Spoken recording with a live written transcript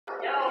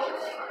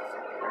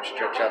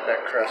Stretch out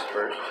that crust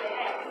first.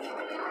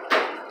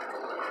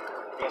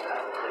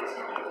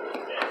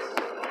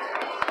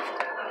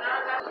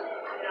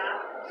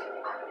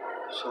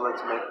 So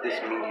let's make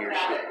this Meteor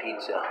Shit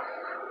pizza.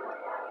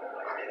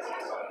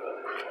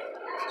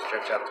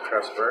 Stretch out the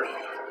crust first.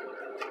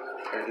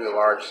 I'm going to do a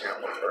large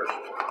sample first.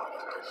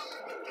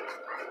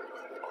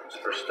 It's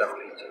for stuffed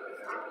pizza.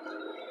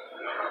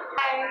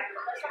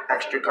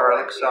 Extra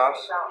garlic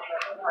sauce.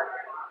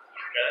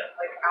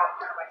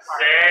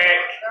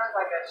 Sick!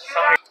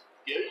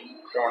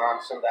 Throwing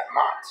on some of that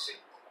mozz.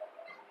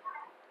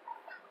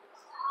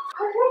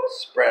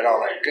 Spread all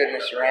that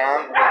goodness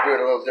around. We're going to do it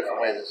a little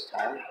different way this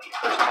time.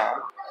 First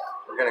time.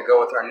 We're going to go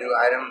with our new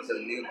item, the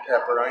new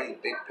pepperoni, the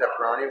big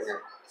pepperoni. We're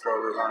going to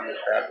throw those on this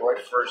bad boy.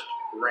 First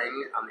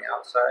ring on the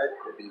outside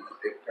will be the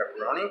big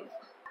pepperoni.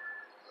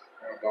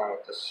 We're going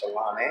with the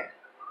salami.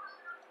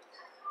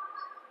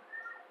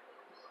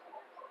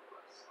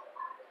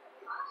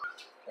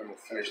 Then we'll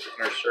finish the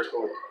inner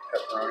circle with the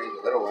pepperoni,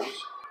 the little ones.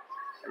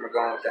 And we're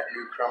going with that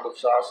new crumbled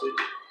sausage.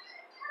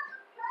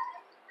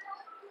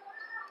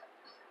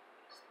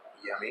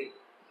 Yummy.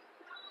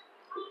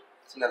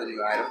 It's another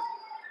new item.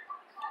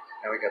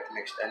 Now we got the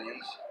mixed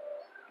onions.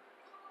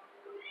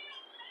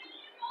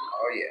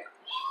 Oh yeah.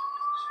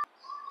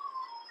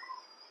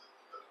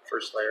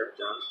 First layer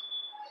done.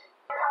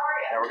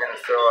 Now we're going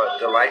to throw a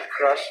delight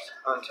crust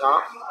on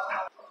top.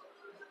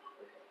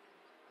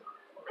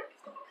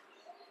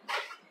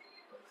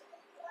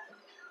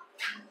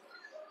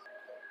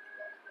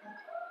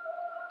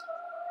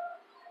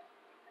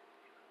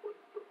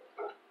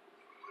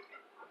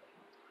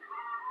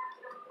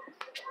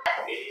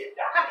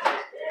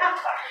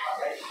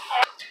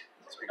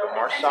 So we got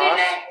more sauce.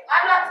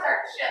 I'm not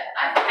starting shit.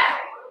 I'm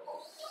happy.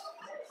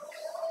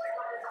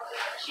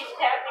 She's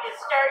telling me to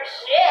start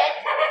shit.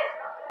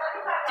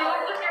 Do it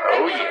with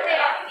your regular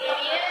damn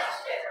idiot.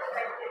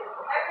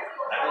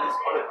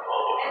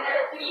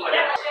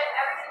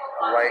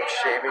 A light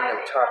shaving of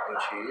topping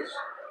cheese,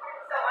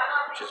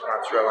 which is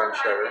mozzarella and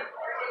cheddar.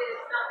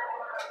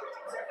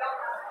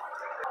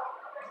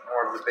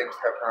 More of the big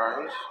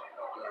pepperonis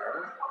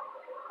again.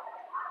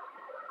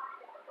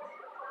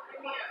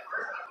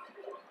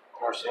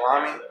 More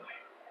salami.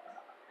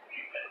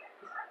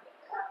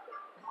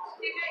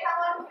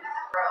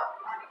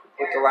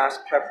 Put the last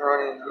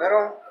pepperoni in the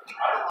middle.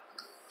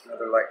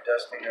 Another light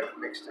dusting of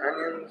mixed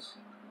onions.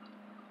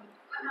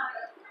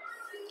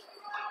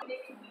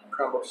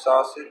 Crumbled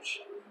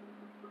sausage.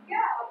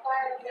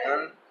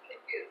 Again.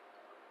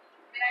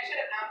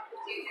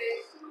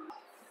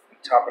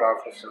 Top it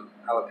off with some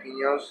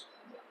jalapenos.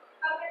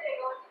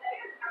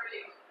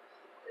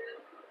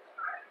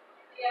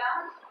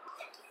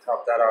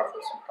 Top that off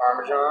with some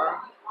Parmesan.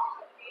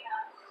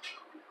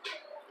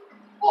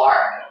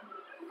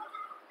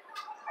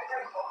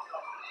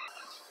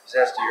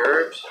 Zesty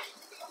herbs.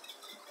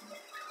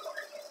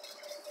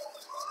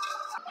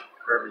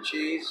 Herb and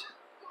cheese.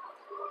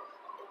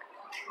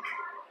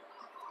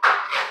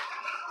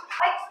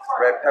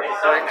 Red pepper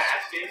flakes.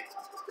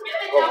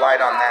 A little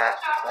light on that.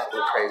 Not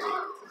too crazy.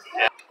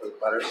 With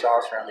butter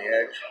sauce around the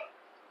edge.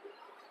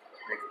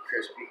 Make it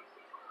crispy.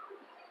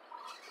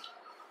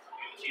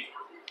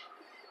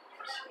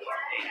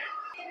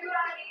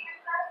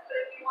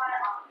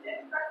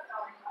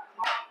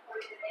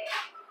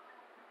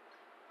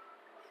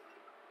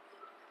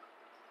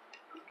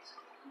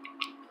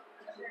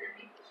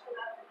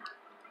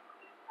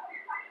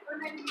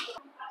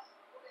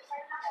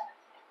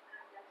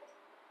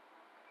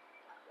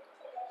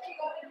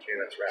 Okay,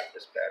 let's wrap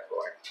this bad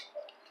boy.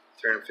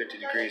 350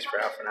 degrees for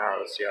half an hour.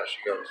 Let's see how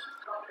she goes.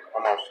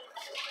 Almost.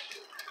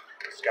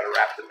 Just gotta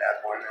wrap the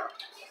bad boy now.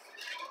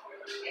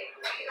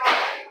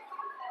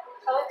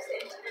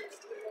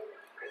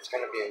 It's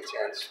gonna be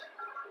intense.